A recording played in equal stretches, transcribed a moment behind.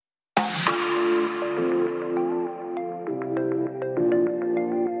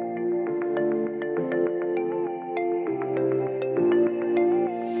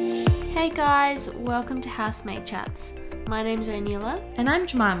guys, welcome to Housemate Chats. My name's O'Neila. And I'm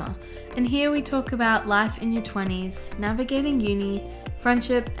Jemima, and here we talk about life in your 20s, navigating uni,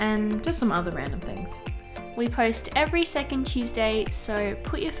 friendship, and just some other random things. We post every second Tuesday, so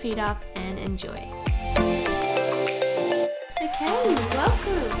put your feet up and enjoy. Okay,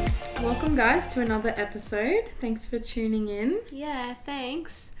 welcome. Welcome guys to another episode. Thanks for tuning in. Yeah,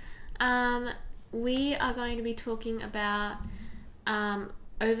 thanks. We are going to be talking about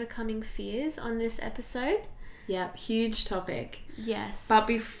overcoming fears on this episode. Yep, huge topic. Yes. But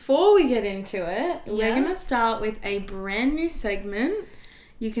before we get into it, we're going to start with a brand new segment.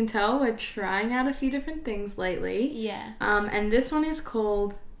 You can tell we're trying out a few different things lately. Yeah. And this one is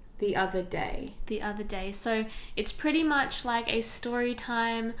called The Other Day. The Other Day. So it's pretty much like a story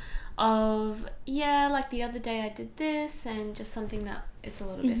time of, like the other day I did this, and just something that it's a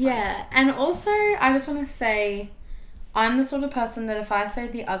little bit Yeah, and also I just want to say, I'm the sort of person that if I say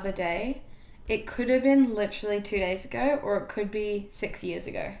the other day, it could have been literally 2 days ago, or it could be 6 years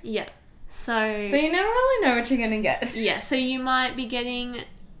ago. Yeah. So you never really know what you're going to get. Yeah, so you might be getting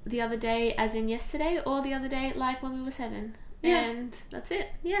the other day as in yesterday, or the other day like when we were 7. Yeah. And that's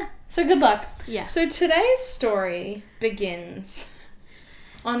it. Yeah. So good luck. Yeah. So today's story begins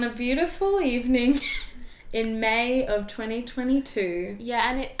on a beautiful evening in May of 2022. Yeah,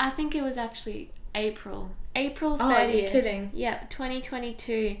 and I think it was actually April 30th. Oh, are you kidding? Yeah,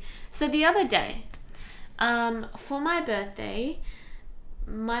 2022. So the other day, for my birthday,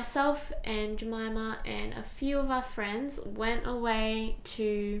 myself and Jemima and a few of our friends went away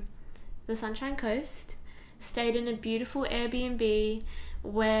to the Sunshine Coast, stayed in a beautiful Airbnb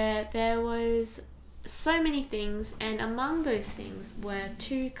where there was so many things, and among those things were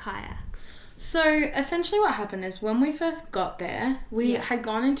 2 kayaks. So essentially what happened is when we first got there, we had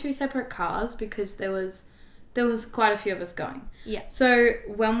gone in 2 separate cars because there was quite a few of us going. Yeah. So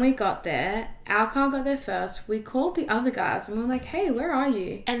when we got there, our car got there first. We called the other guys and we were like, hey, where are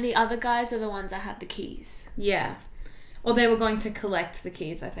you? And the other guys are the ones that had the keys. Yeah. Or they were going to collect the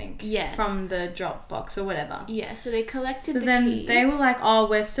keys, I think. Yeah. From the drop box or whatever. Yeah, so they collected the keys. So then they were like, oh,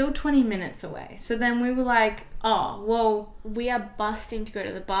 we're still 20 minutes away. So then we were like, oh, well. We are busting to go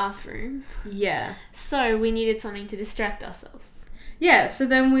to the bathroom. Yeah. So we needed something to distract ourselves. Yeah, so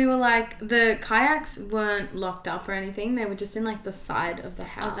then we were like, the kayaks weren't locked up or anything. They were just in like the side of the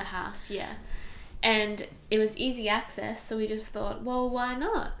house. Of the house, yeah. And it was easy access, so we just thought, well, why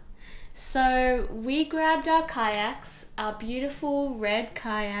not? So we grabbed our kayaks, our beautiful red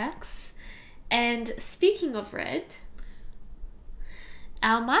kayaks, and speaking of red,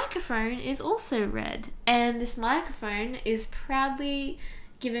 our microphone is also red, and this microphone is proudly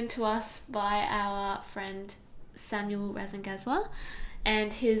given to us by our friend Samuel Razangazwa,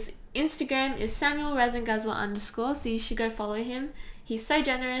 and his Instagram is samuelrazangazwa_, so you should go follow him. He's so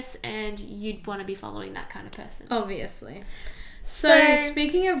generous, and you'd want to be following that kind of person. Obviously. So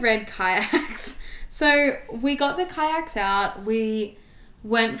speaking of red kayaks, so we got the kayaks out. We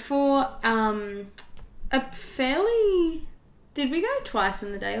went for a fairly... Did we go twice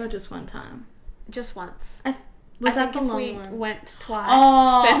in the day or just one time? Just once. Was that the long we one? Went twice.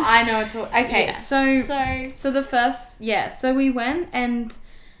 Oh, then... I know. Okay, yeah. So the first... Yeah, so we went and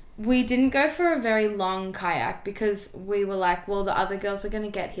we didn't go for a very long kayak because we were like, well, the other girls are going to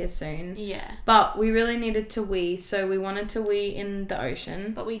get here soon. Yeah. But we really needed to wee, so we wanted to wee in the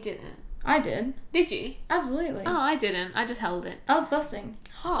ocean. But we didn't. I did. Did you? Absolutely. Oh, I didn't. I just held it. I was busting.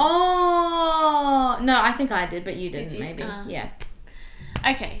 Oh. No, I think I did, but you didn't, maybe. Yeah.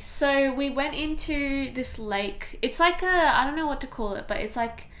 Okay, so we went into this lake. It's like I don't know what to call it, but it's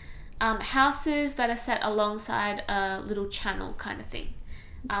like houses that are set alongside a little channel kind of thing.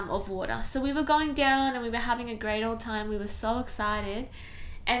 Of water. So we were going down and we were having a great old time. We were so excited.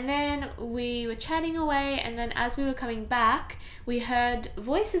 And then we were chatting away, and then as we were coming back, we heard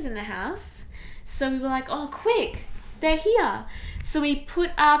voices in the house. So we were like, oh, quick, they're here. So we put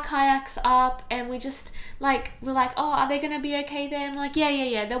our kayaks up and we just we're like, oh, are they going to be okay there? And we're like,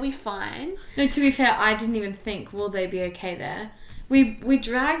 yeah, they'll be fine. No, to be fair, I didn't even think, will they be okay there? We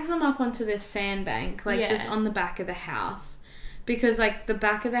dragged them up onto this sandbank, just on the back of the house. Because, the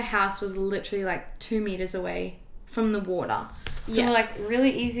back of the house was literally, 2 meters away from the water. So we're,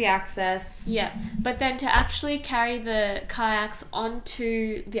 really easy access. Yeah. But then to actually carry the kayaks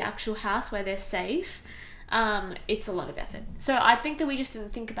onto the actual house where they're safe, it's a lot of effort. So I think that we just didn't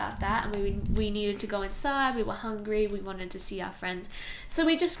think about that, and we needed to go inside. We were hungry. We wanted to see our friends. So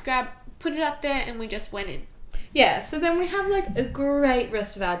we just put it up there, and we just went in. Yeah, so then we have a great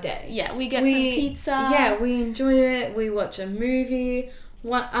rest of our day. Yeah, we get some pizza. Yeah, we enjoy it. We watch a movie.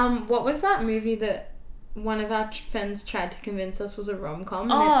 What was that movie that one of our friends tried to convince us was a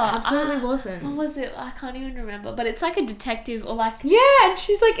rom-com, and it absolutely wasn't. What was it? I can't even remember. But it's like a detective or like... Yeah, and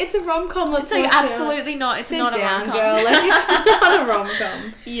she's like, it's a rom-com. Let's like, watch absolutely not. It's not a rom-com. Girl. Like, it's not a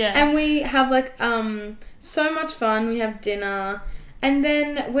rom-com. Yeah. And we have like so much fun. We have dinner, and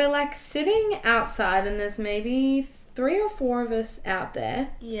then we're like sitting outside, and there's maybe 3 or 4 of us out there.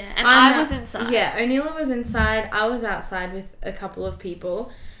 Yeah, and I was inside. Yeah, O'Neilla was inside. I was outside with a couple of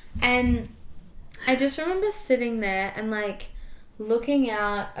people, and I just remember sitting there and like looking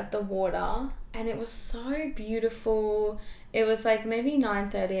out at the water, and it was so beautiful. It was like maybe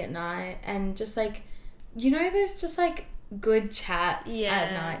 9:30 at night, and just like, you know, there's just like good chats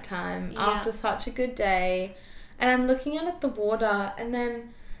at nighttime after such a good day, and I'm looking out at the water, and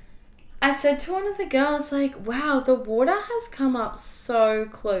then I said to one of the girls, like, wow, the water has come up so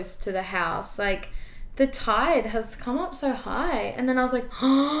close to the house, like the tide has come up so high. And then I was like,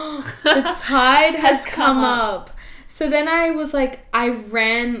 oh, the tide has come up. So then I was like, I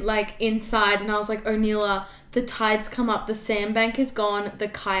ran like inside, and I was like, O'Neilla, the tide's come up, the sandbank is gone, the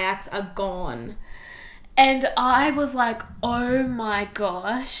kayaks are gone. And I was like, oh my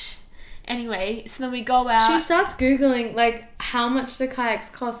gosh. Anyway, so then we go out. She starts Googling like how much the kayaks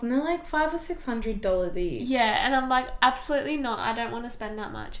cost, and they're like $500 or $600 each. Yeah, and I'm like, absolutely not. I don't want to spend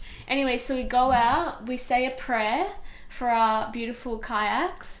that much. Anyway, so we go out, we say a prayer for our beautiful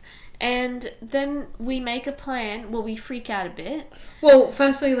kayaks, and then we make a plan. Well, we freak out a bit. Well,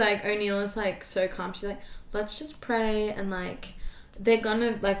 firstly, like, O'Neilla's like so calm. She's like, let's just pray, and like we're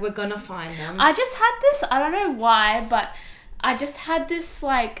gonna find them. I just had this, I don't know why, but I just had this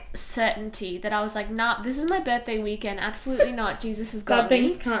like certainty that I was like, nah, this is my birthday weekend. Absolutely not. Jesus has got me. Bad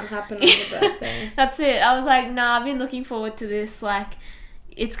things can't happen on your birthday. That's it. I was like, nah, I've been looking forward to this. Like,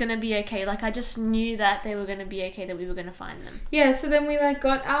 it's gonna be okay. Like, I just knew that they were gonna be okay, that we were gonna find them. Yeah, so then we like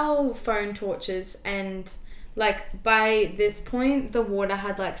got our phone torches, and like by this point the water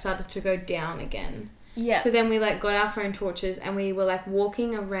had like started to go down again. Yeah. So then we like got our phone torches, and we were like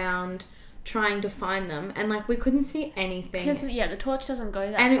walking around trying to find them, and like we couldn't see anything because the torch doesn't go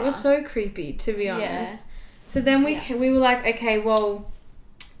that and far. It was so creepy, to be honest. So then we were like, okay, well,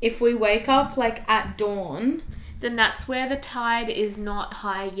 if we wake up like at dawn, then that's where the tide is not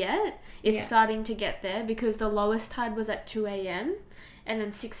high yet. It's starting to get there, because the lowest tide was at 2 a.m. and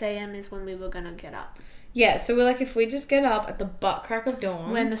then 6 a.m. is when we were gonna get up. Yeah, so we're like, if we just get up at the butt crack of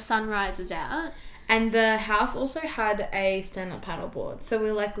dawn, when the sun rises out. And the house also had a stand-up paddleboard. So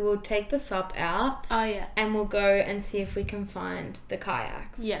we're like, we'll take the sup out. Oh, yeah. And we'll go and see if we can find the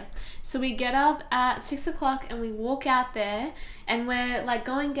kayaks. Yeah. So we get up at 6 o'clock and we walk out there, and we're like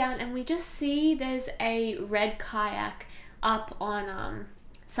going down, and we just see there's a red kayak up on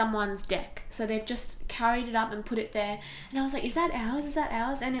someone's deck. So they've just carried it up and put it there. And I was like, is that ours? Is that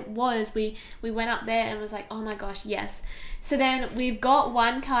ours? And it was. We went up there and was like, oh my gosh, yes. So then we've got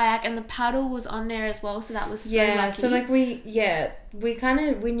one kayak, and the paddle was on there as well, so that was so lucky. So like we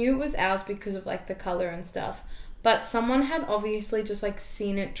knew it was ours because of like the colour and stuff. But someone had obviously just like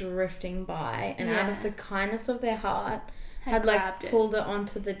seen it drifting by, and out of the kindness of their heart had like pulled it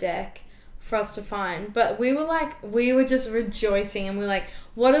onto the deck for us to find. But we were just rejoicing, and we're like,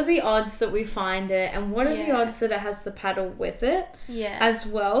 what are the odds that we find it, and what are the odds that it has the paddle with it as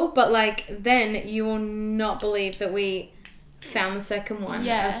well. But like, then you will not believe that we found the second one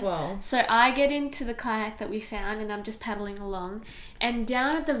as well. So I get into the kayak that we found, and I'm just paddling along, and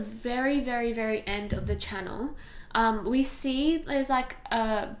down at the very, very, very end of the channel, we see there's like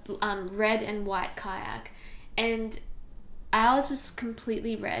a red and white kayak, and ours was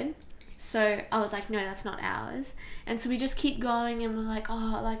completely red. So I was like, no, that's not ours. And so we just keep going, and we're like,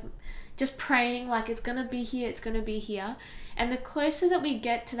 oh, like just praying, like it's gonna be here, it's gonna be here. And the closer that we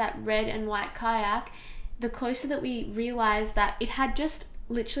get to that red and white kayak, the closer that we realize that it had just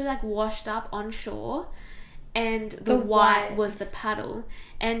literally like washed up on shore, and the white was the paddle.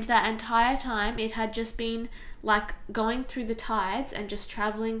 And that entire time it had just been like going through the tides and just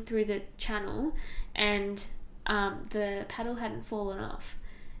traveling through the channel, and the paddle hadn't fallen off.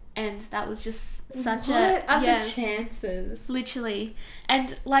 And that was just such what are the chances? Literally.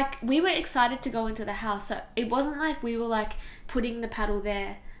 And like, we were excited to go into the house, so it wasn't like we were like putting the paddle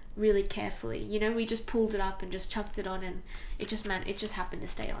there really carefully, you know. We just pulled it up and just chucked it on, and it just happened to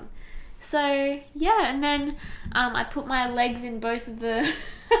stay on. So yeah, and then I put my legs in both of the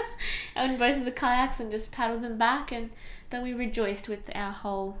kayaks and just paddled them back, and then we rejoiced with our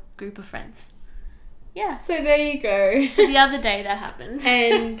whole group of friends. Yeah. So there you go. So the other day that happened.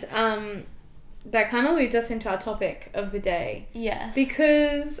 And that kind of leads us into our topic of the day. Yes.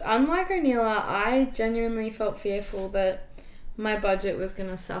 Because unlike O'Neilla, I genuinely felt fearful that my budget was going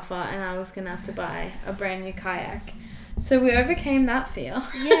to suffer and I was going to have to buy a brand new kayak. So we overcame that fear.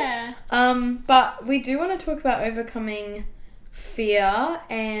 Yeah. But we do want to talk about overcoming fear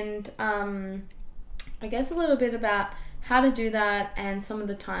and I guess a little bit about how to do that and some of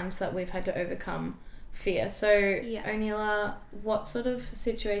the times that we've had to overcome fear. So, O'Neila, what sort of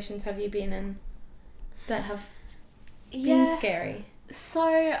situations have you been in that have been scary?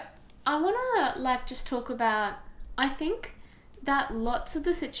 So, I want to, just talk about, I think that lots of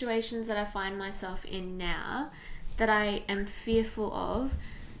the situations that I find myself in now that I am fearful of,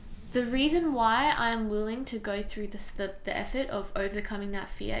 the reason why I'm willing to go through the effort of overcoming that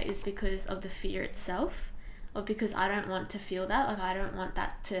fear is because of the fear itself, or because I don't want to feel that. I don't want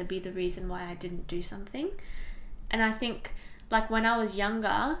that to be the reason why I didn't do something. And I think, when I was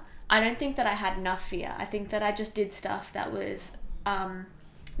younger, I don't think that I had enough fear. I think that I just did stuff that was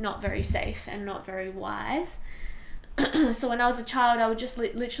not very safe and not very wise. So when I was a child, I would just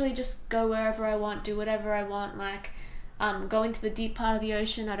literally just go wherever I want, do whatever I want, go into the deep part of the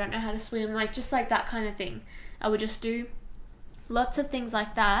ocean. I don't know how to swim, just that kind of thing. I would just do lots of things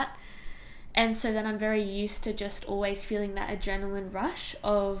like that. And so then I'm very used to just always feeling that adrenaline rush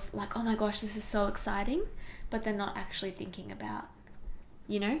of oh my gosh, this is so exciting, but then not actually thinking about,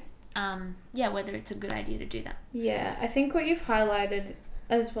 whether it's a good idea to do that. Yeah, I think what you've highlighted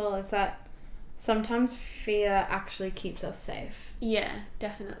as well is that sometimes fear actually keeps us safe. Yeah,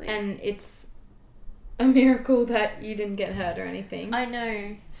 definitely. And it's a miracle that you didn't get hurt or anything. I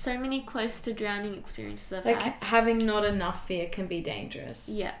know. So many close to drowning experiences I've had. Having not enough fear can be dangerous.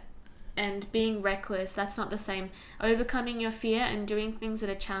 Yeah. And being reckless, that's not the same. Overcoming your fear and doing things that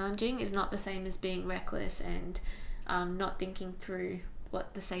are challenging is not the same as being reckless and not thinking through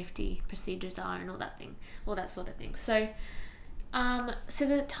what the safety procedures are and all that sort of thing. So, so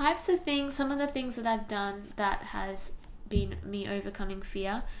the types of things, some of the things that I've done that has been me overcoming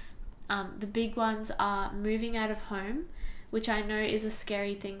fear, the big ones are moving out of home, which I know is a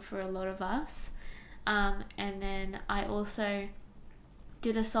scary thing for a lot of us. And then I also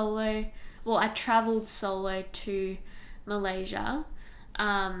did I traveled solo to Malaysia,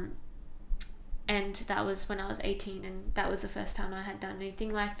 and that was when I was 18, and that was the first time I had done anything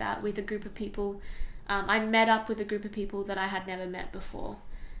like that with a group of people. I met up with a group of people that I had never met before,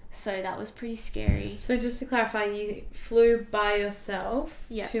 so that was pretty scary. So just to clarify, you flew by yourself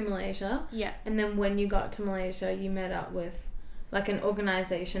to Malaysia, and then when you got to Malaysia, you met up with an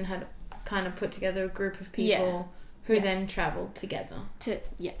organisation had kind of put together a group of people who then travelled together.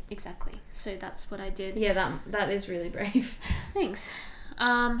 Exactly. So that's what I did. Yeah, that is really brave. Thanks.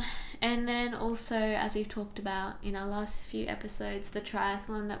 And then also, as we've talked about in our last few episodes, the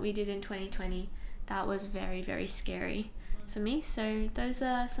triathlon that we did in 2020, that was very, very scary for me. So those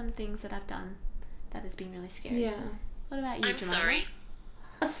are some things that I've done that has been really scary. Yeah. What about you, I'm sorry.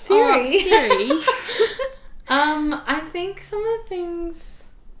 Siri. Siri. I think some of the things...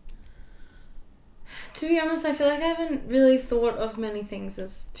 To be honest, I feel like I haven't really thought of many things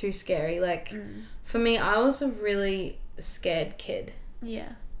as too scary. For me, I was a really scared kid. Yeah.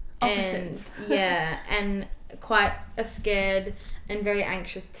 Opposites. And, and quite a scared and very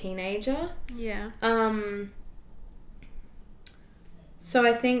anxious teenager. Yeah. So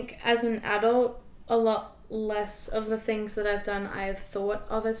I think as an adult, a lot less of the things that I've done I have thought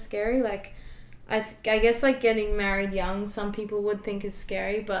of as scary. I guess getting married young, some people would think is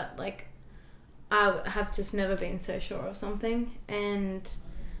scary, but I have just never been so sure of something. And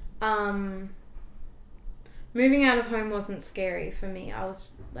moving out of home wasn't scary for me. I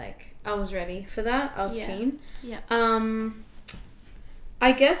was ready for that. I was keen. Yeah.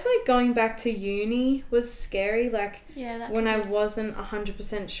 I guess going back to uni was scary. When I wasn't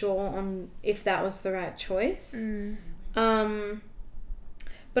 100% sure on if that was the right choice. But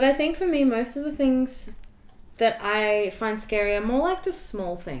I think for me, most of the things that I find scary are more just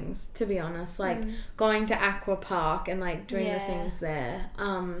small things, to be honest. Going to Aqua Park and doing the things there.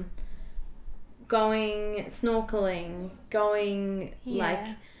 Going snorkeling, going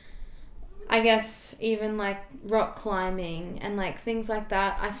I guess even rock climbing and things like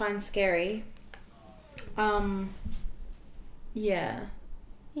that I find scary. Yeah.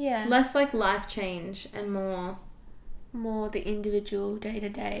 Less life change and more the individual day to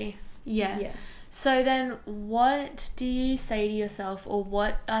day. Yeah. Yes. So then what do you say to yourself, or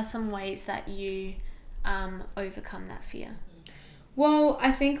what are some ways that you overcome that fear? Well,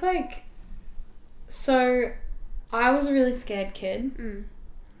 I think so I was a really scared kid.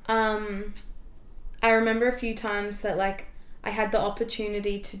 I remember a few times that I had the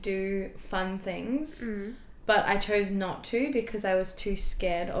opportunity to do fun things, but I chose not to because I was too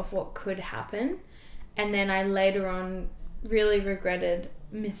scared of what could happen. And then I later on really regretted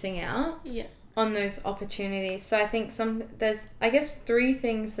missing out on those opportunities. So I think there's, I guess, 3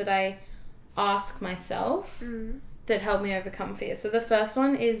 things that I ask myself that help me overcome fear. So the first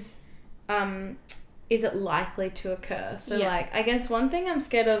one is it likely to occur? So like, I guess one thing I'm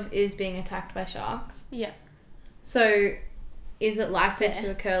scared of is being attacked by sharks. Yeah. So is it likely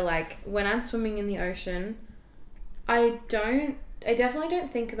to occur? Like when I'm swimming in the ocean, I definitely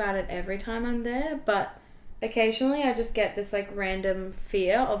don't think about it every time I'm there, but occasionally I just get this like random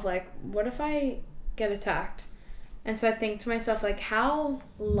fear of like, what if I get attacked? And so I think to myself, like, how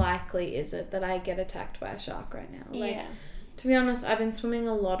likely is it that I get attacked by a shark right now? Like, to be honest, I've been swimming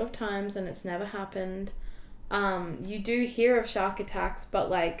a lot of times and it's never happened. You do hear of shark attacks,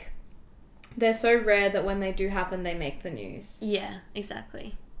 but like, they're so rare that when they do happen, they make the news. Yeah,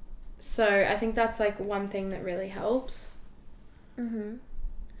 exactly. So I think that's like one thing that really helps.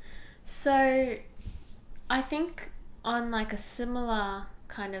 So I think on like a similar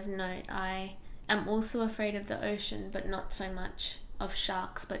kind of note, I am also afraid of the ocean, but not so much of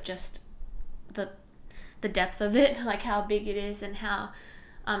sharks, but just the depth of it, like how big it is and how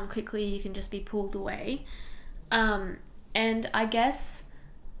quickly you can just be pulled away. And I guess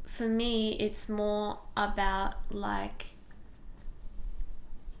for me, it's more about like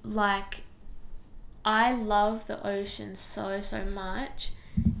I love the ocean so much,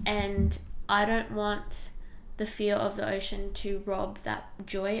 and I don't want the fear of the ocean to rob that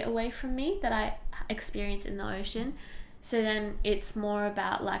joy away from me that I experience in the ocean. So then it's more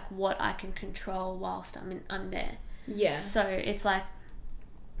about like what I can control whilst I'm there. Yeah. So it's like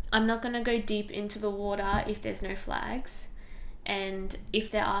I'm not going to go deep into the water if there's no flags, and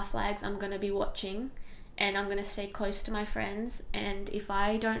if there are flags, I'm going to be watching, and I'm going to stay close to my friends, and if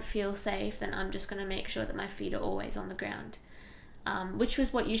I don't feel safe, then I'm just going to make sure that my feet are always on the ground, which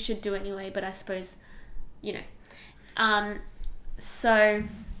was what you should do anyway, but I suppose, you know. So,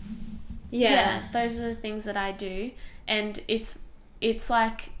 yeah, those are the things that I do, and it's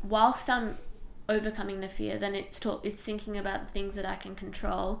like, whilst I'm overcoming the fear, then it's thinking about the things that I can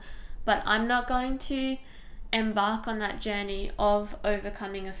control, but I'm not going to embark on that journey of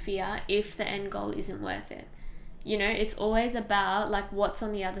overcoming a fear if the end goal isn't worth it. You know, it's always about like what's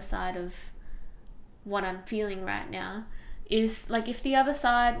on the other side of what I'm feeling right now. Is like, if the other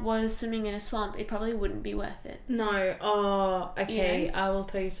side was swimming in a swamp, it probably wouldn't be worth it. No. Oh, okay. You know? I will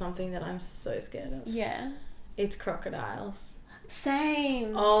tell you something that I'm so scared of. Yeah. It's crocodiles.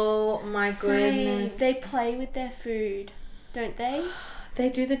 Same. Oh my goodness. They play with their food, don't they? They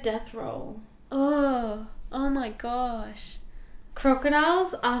do the death roll. Oh my gosh.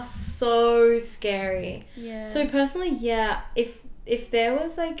 Crocodiles are so scary. Yeah. So personally, yeah, if there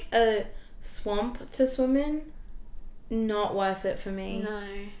was like a swamp to swim in, not worth it for me. No.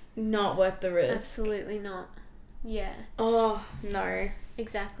 Not worth the risk. Absolutely not. Yeah. Oh, no.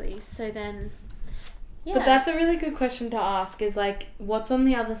 Exactly. So then, yeah. But that's a really good question to ask, is like, what's on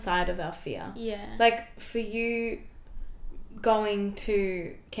the other side of our fear? Yeah. Like, for you going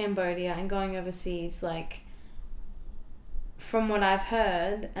to Cambodia and going overseas, like, from what I've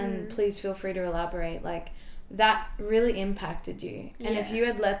heard, and please feel free to elaborate, like, that really impacted you. And if you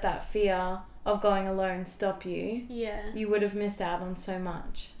had let that fear of going alone stop you, you would have missed out on so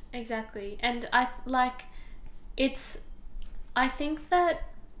much. Exactly. And I think that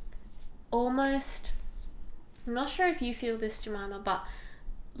almost, I'm not sure if you feel this, Jemima, but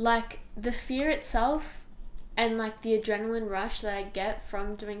like the fear itself and like the adrenaline rush that I get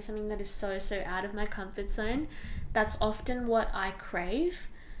from doing something that is so out of my comfort zone, that's often what I crave.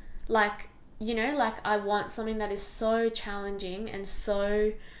 Like, you know, like I want something that is so challenging and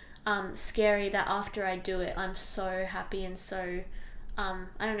so scary that after I do it, I'm so happy and so, I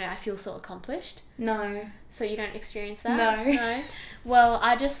don't know, I feel so accomplished. No. So you don't experience that? No. Well,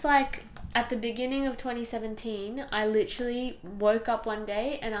 I just like, at the beginning of 2017, I literally woke up one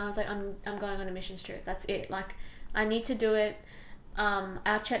day and I was like, I'm going on a missions trip. That's it. Like, I need to do it.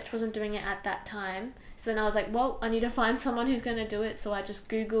 Our church wasn't doing it at that time. So then I was like, well, I need to find someone who's going to do it. So I just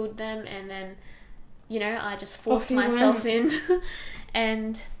Googled them, and then, you know, I just forced myself in.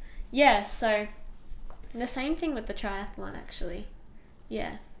 And yeah, so the same thing with the triathlon, actually.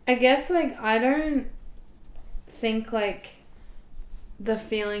 Yeah. I guess, like, I don't think, like, the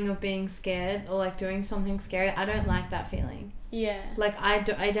feeling of being scared or, like, doing something scary, I don't like that feeling. Yeah. Like, I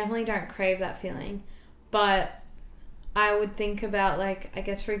definitely don't crave that feeling. But I would think about, like, I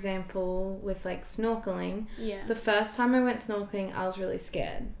guess, for example, with, like, snorkeling. Yeah. The first time I went snorkeling, I was really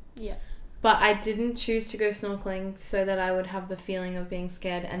scared. Yeah. But I didn't choose to go snorkeling so that I would have the feeling of being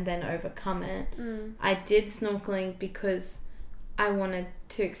scared and then overcome it. I did snorkeling because I wanted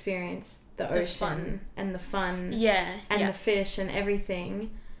to experience the ocean and the fun and the fish and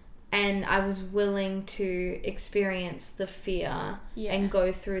everything. And I was willing to experience the fear and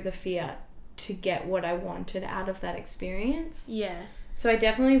go through the fear to get what I wanted out of that experience. Yeah. So I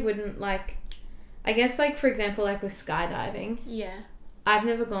definitely wouldn't like, I guess like for example, like with skydiving. Yeah. I've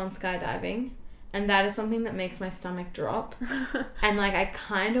never gone skydiving. And that is something that makes my stomach drop. And, like, I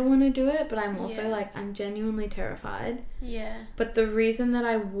kind of want to do it, but I'm also, like, I'm genuinely terrified. Yeah. But the reason that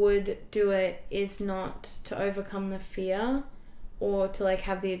I would do it is not to overcome the fear or to, like,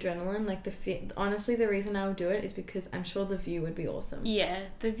 have the adrenaline. Like, the fear... Honestly, the reason I would do it is because I'm sure the view would be awesome. Yeah,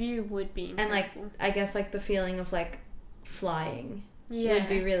 the view would be incredible. And, like, I guess, like, the feeling of, like, flying would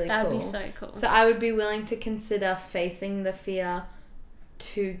be really cool. That would be so cool. So I would be willing to consider facing the fear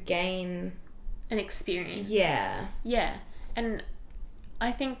to gain... an experience. Yeah. Yeah. And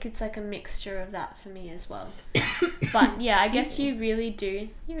I think it's like a mixture of that for me as well. But yeah, I guess you really do.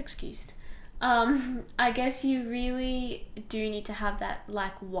 You're excused. I guess you really do need to have that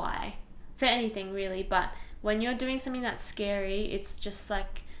like why for anything really. But when you're doing something that's scary, it's just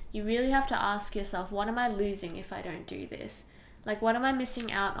like you really have to ask yourself, what am I losing if I don't do this? Like, what am I missing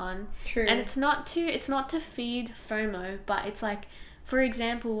out on? True. And it's not to feed FOMO, but it's like, for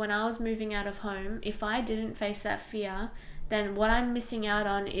example, when I was moving out of home, if I didn't face that fear, then what I'm missing out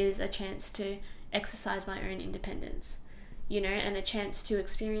on is a chance to exercise my own independence, you know, and a chance to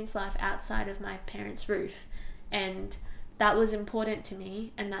experience life outside of my parents' roof. And that was important to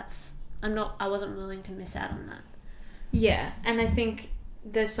me, and I wasn't willing to miss out on that. Yeah, and I think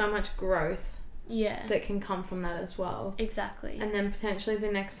there's so much growth yeah, that can come from that as well. Exactly. And then potentially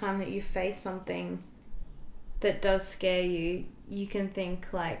the next time that you face something that does scare you, you can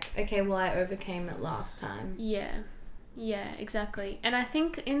think like, okay, well, I overcame it last time. Yeah, exactly. And I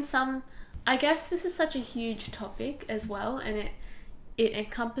think I guess this is such a huge topic as well, and it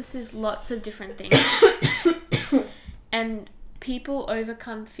encompasses lots of different things. And people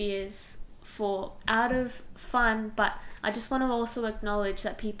overcome fears out of fun, but I just want to also acknowledge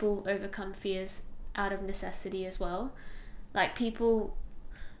that people overcome fears out of necessity as well. Like, people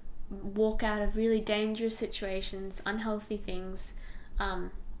walk out of really dangerous situations, unhealthy things.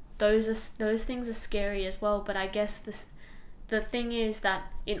 Those things are scary as well, but I guess the thing is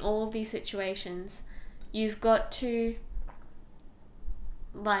that in all of these situations, you've got to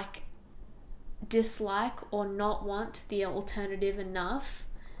like dislike or not want the alternative enough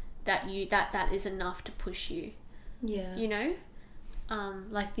that is enough to push you. Yeah. You know?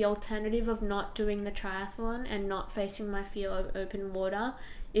 Like the alternative of not doing the triathlon and not facing my fear of open water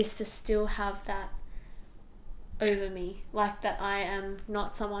is to still have that over me. Like, that I am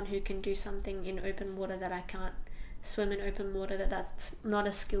not someone who can do something in open water, that I can't swim in open water, that's not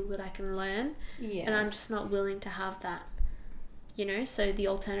a skill that I can learn. Yeah. And I'm just not willing to have that. You know, so the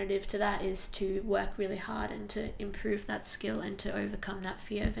alternative to that is to work really hard and to improve that skill and to overcome that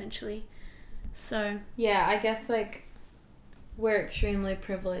fear eventually. So yeah, I guess like we're extremely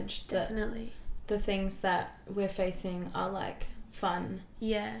privileged. Definitely. That the things that we're facing are like fun.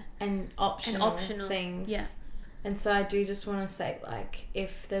 Yeah. And optional things. Yeah. And so I do just want to say, like,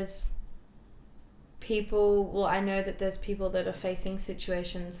 if there's people, well, I know that there's people that are facing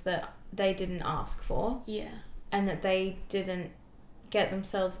situations that they didn't ask for. Yeah. And that they didn't get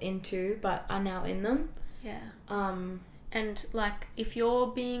themselves into but are now in them. Yeah. And like, if you're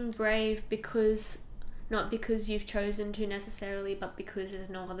being brave not because you've chosen to necessarily, but because there's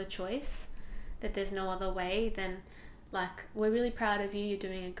no other choice, that there's no other way, then like, we're really proud of you. You're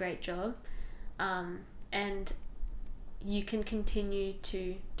doing a great job. And you can continue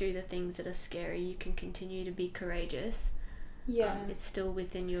to do the things that are scary. You can continue to be courageous. Yeah. It's still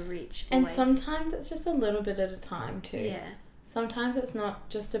within your reach. And always. Sometimes it's just a little bit at a time too. Yeah. Sometimes it's not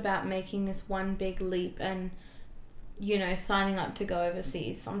just about making this one big leap and, you know, signing up to go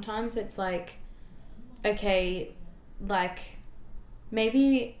overseas. Sometimes it's like, okay, like,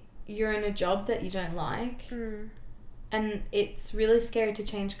 maybe you're in a job that you don't like. Mm. And it's really scary to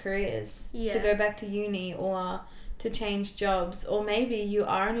change careers. Yeah. To go back to uni or to change jobs. Or maybe you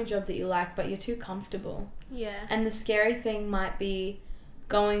are in a job that you like but you're too comfortable. Yeah. And the scary thing might be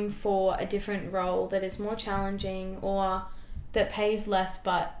going for a different role that is more challenging or that pays less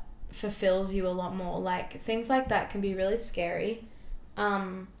but fulfills you a lot more. Like, things like that can be really scary.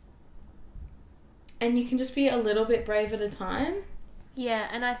 And you can just be a little bit brave at a time. Yeah,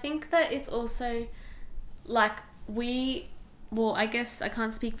 and I think that it's also, like, I guess I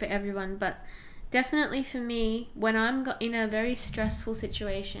can't speak for everyone, but definitely for me, when I'm in a very stressful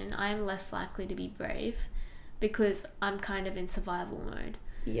situation, I'm less likely to be brave because I'm kind of in survival mode.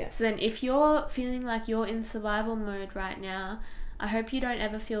 Yeah. So then if you're feeling like you're in survival mode right now, I hope you don't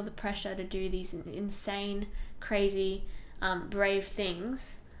ever feel the pressure to do these insane, crazy, brave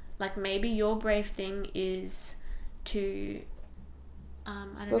things. Like, maybe your brave thing is to,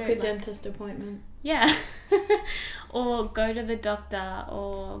 book a dentist appointment. Yeah. Or go to the doctor,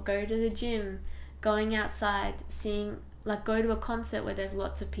 or go to the gym, going outside, seeing, like, go to a concert where there's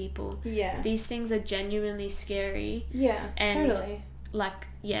lots of people. Yeah. These things are genuinely scary. Yeah, and totally. Like,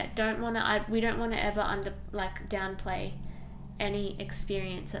 yeah, we don't want to ever downplay any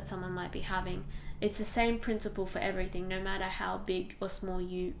experience that someone might be having. It's the same principle for everything, no matter how big or small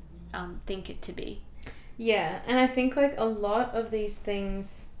you think it to be. Yeah, and I think, like, a lot of these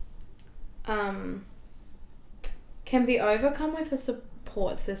things can be overcome with a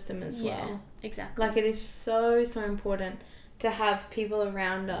support system as well. Yeah, exactly. Like, it is so, so important to have people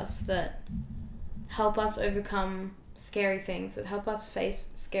around us that help us overcome scary things, that help us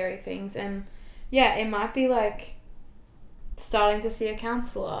face scary things. And yeah, it might be like starting to see a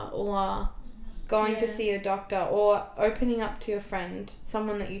counselor, or going to see a doctor, or opening up to your friend,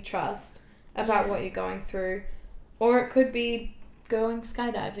 someone that you trust, about what you're going through. Or it could be going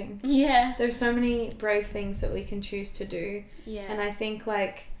skydiving. Yeah. There's so many brave things that we can choose to do. Yeah. And I think,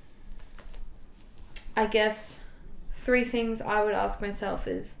 like, I guess 3 things I would ask myself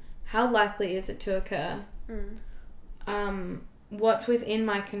is, how likely is it to occur? What's within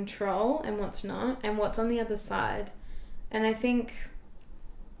my control and what's not, and what's on the other side. And I think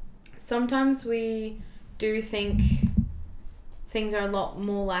sometimes we do think things are a lot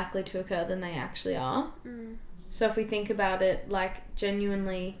more likely to occur than they actually are. So if we think about it, like,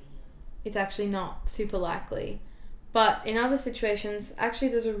 genuinely, it's actually not super likely. But in other situations, actually,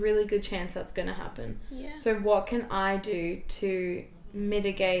 there's a really good chance that's going to happen. Yeah. So what can I do to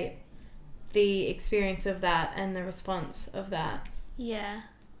mitigate the experience of that and the response of that? Yeah.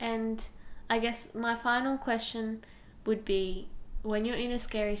 And I guess my final question would be, when you're in a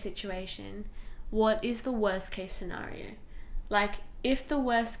scary situation, what is the worst case scenario? Like, if the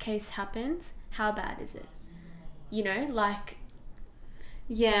worst case happens, how bad is it? You know, like...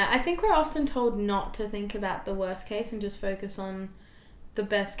 Yeah, I think we're often told not to think about the worst case and just focus on the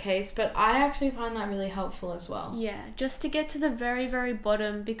best case, but I actually find that really helpful as well. Yeah, just to get to the very, very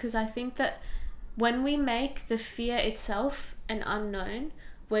bottom, because I think that when we make the fear itself an unknown,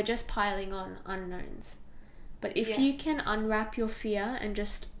 we're just piling on unknowns. But if you can unwrap your fear and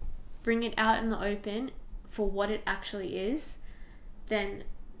just bring it out in the open for what it actually is, then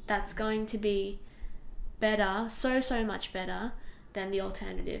that's going to be better, so much better than the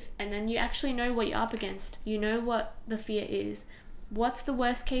alternative. And then you actually know what you're up against. You know what the fear is. What's the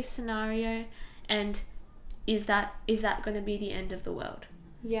worst case scenario, and is that going to be the end of the world?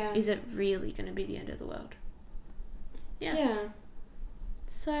 Yeah. Is it really going to be the end of the world? Yeah.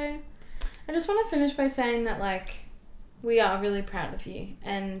 So I just want to finish by saying that, like, we are really proud of you,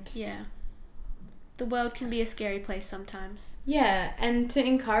 and the world can be a scary place sometimes. Yeah, and to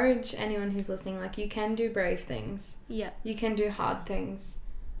encourage anyone who's listening, like, you can do brave things. Yeah. You can do hard things.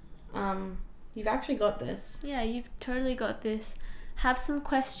 You've actually got this. Yeah, you've totally got this. Have some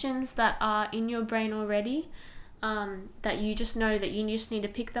questions that are in your brain already, that you just know that you just need to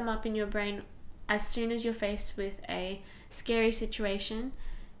pick them up in your brain as soon as you're faced with a scary situation,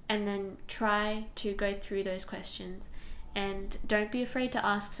 and then try to go through those questions. And don't be afraid to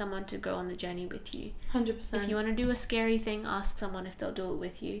ask someone to go on the journey with you. 100%. If you want to do a scary thing, ask someone if they'll do it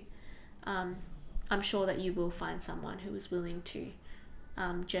with you. I'm sure that you will find someone who is willing to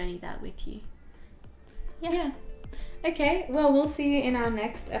journey that with you. Yeah. Okay, well, we'll see you in our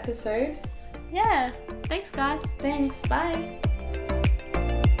next episode. Yeah. Thanks, guys. Thanks. Bye.